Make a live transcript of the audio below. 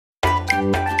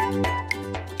Head,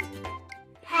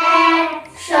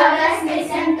 shoulders, knees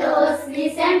and toes,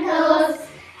 knees and toes.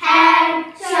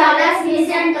 Head, shoulders, knees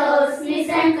and toes, knees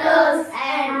and toes.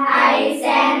 And eyes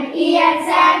and ears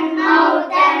and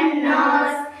mouth and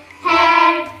nose.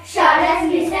 Head, shoulders,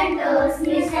 knees and toes,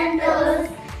 knees and toes.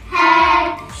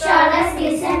 Head, shoulders,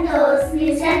 knees and toes,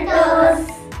 knees and toes.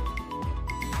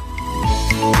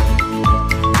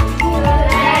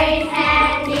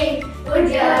 Put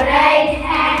your right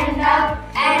hand up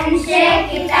and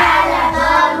shake it all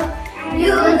above.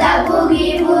 Do the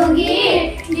boogie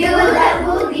boogie, do the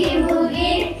boogie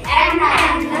boogie, and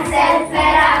hang yourself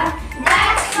around.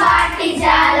 That's what is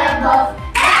all about.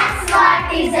 That's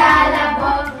what is all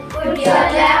about. Put your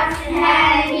left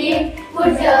hand in, put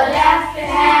your left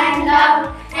hand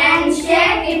up, and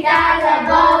shake it all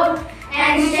about,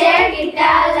 and shake it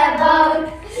all about.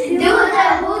 Do the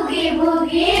boogie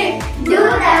boogie, do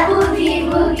the boogie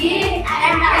boogie,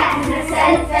 and hang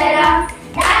yourself around.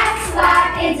 That's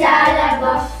what it's all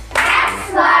about. That's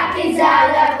what it's all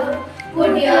about.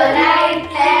 Put your right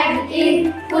leg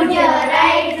in, put your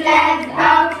right leg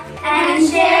out, and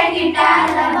shake it all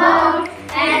about,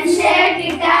 and shake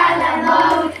it all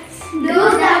about. Do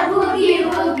the boogie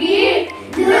boogie,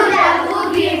 do the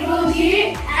boogie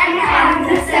boogie, and hang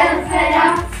yourself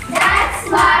around. That's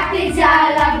what it's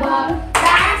all about.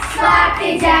 That's what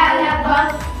it's all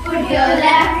about. Put your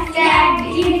left leg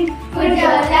in, put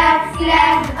your left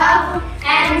leg up,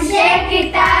 and shake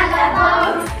it all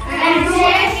about, and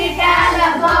shake it all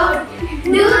about.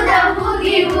 Do the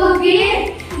boogie boogie,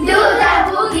 do the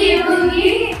boogie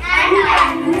boogie, and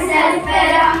hang yourself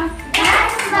around.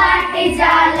 That's what it's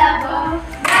all about.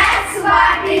 That's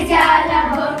what it's all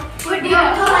about. Put your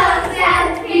whole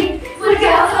self in, put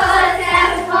your whole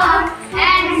self on,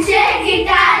 and shake it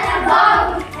all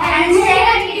about, and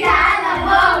shake it all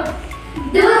about.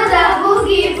 Do